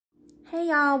Hey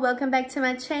y'all, welcome back to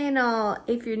my channel.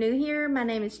 If you're new here, my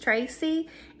name is Tracy,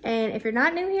 and if you're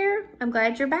not new here, I'm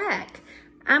glad you're back.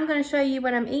 I'm gonna show you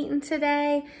what I'm eating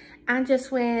today. I just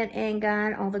went and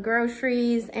got all the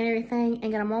groceries and everything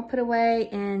and got them all put away,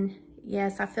 and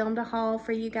yes, I filmed a haul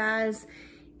for you guys,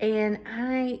 and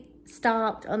I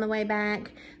stopped on the way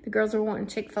back. The girls were wanting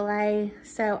Chick-fil-A,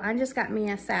 so I just got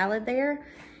me a salad there,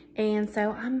 and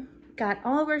so I'm got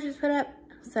all the groceries put up.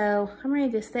 So I'm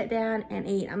ready to sit down and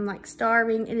eat. I'm like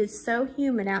starving. It is so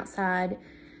humid outside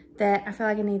that I feel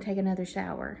like I need to take another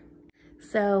shower.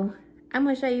 So I'm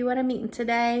gonna show you what I'm eating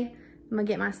today. I'm gonna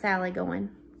get my salad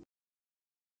going.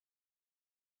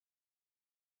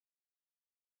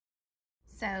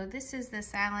 So this is the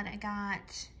salad I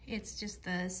got. It's just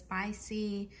the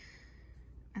spicy,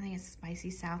 I think it's Spicy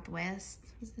Southwest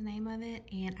is the name of it.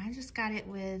 And I just got it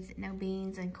with no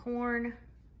beans and corn.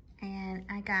 And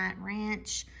I got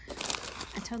ranch.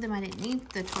 I told them I didn't need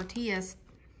the tortilla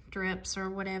strips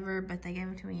or whatever, but they gave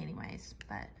them to me anyways.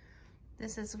 But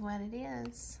this is what it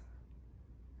is.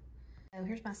 So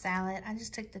here's my salad. I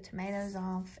just took the tomatoes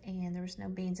off and there was no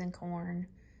beans and corn.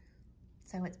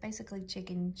 So it's basically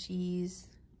chicken, cheese,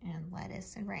 and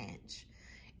lettuce and ranch.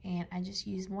 And I just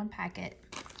used one packet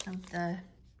of the,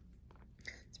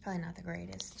 it's probably not the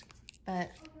greatest, but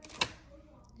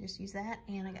just use that.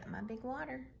 And I got my big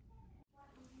water.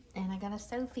 And I got a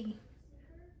Sophie.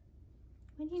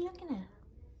 What are you looking at?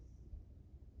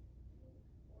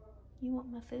 You want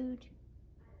my food?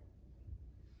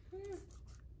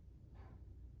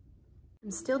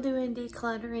 I'm still doing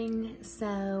decluttering,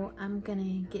 so I'm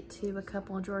gonna get to a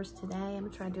couple of drawers today. I'm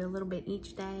gonna try to do a little bit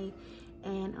each day,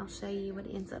 and I'll show you what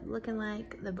it ends up looking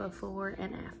like, the before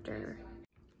and after.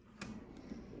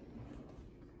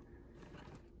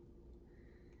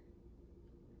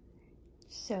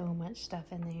 So much stuff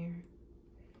in there.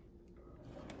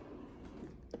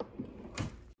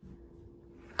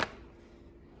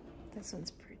 This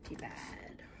one's pretty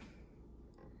bad.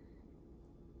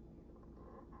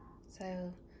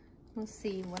 So we'll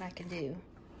see what I can do.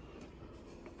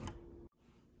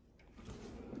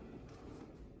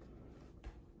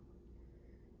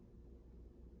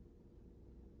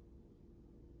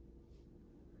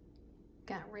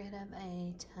 Got rid of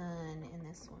a ton in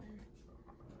this one.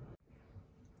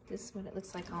 This is what it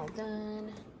looks like all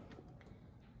done.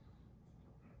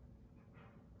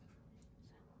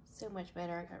 So much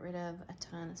better. I got rid of a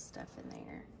ton of stuff in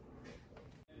there.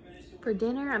 For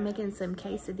dinner, I'm making some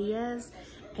quesadillas,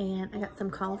 and I got some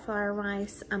cauliflower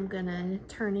rice I'm gonna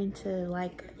turn into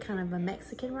like kind of a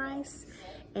Mexican rice,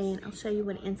 and I'll show you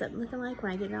what it ends up looking like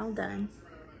when I get it all done.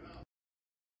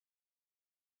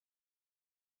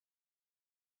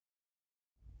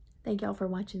 Thank y'all for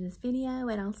watching this video,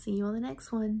 and I'll see you on the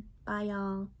next one. Bye,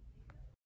 y'all.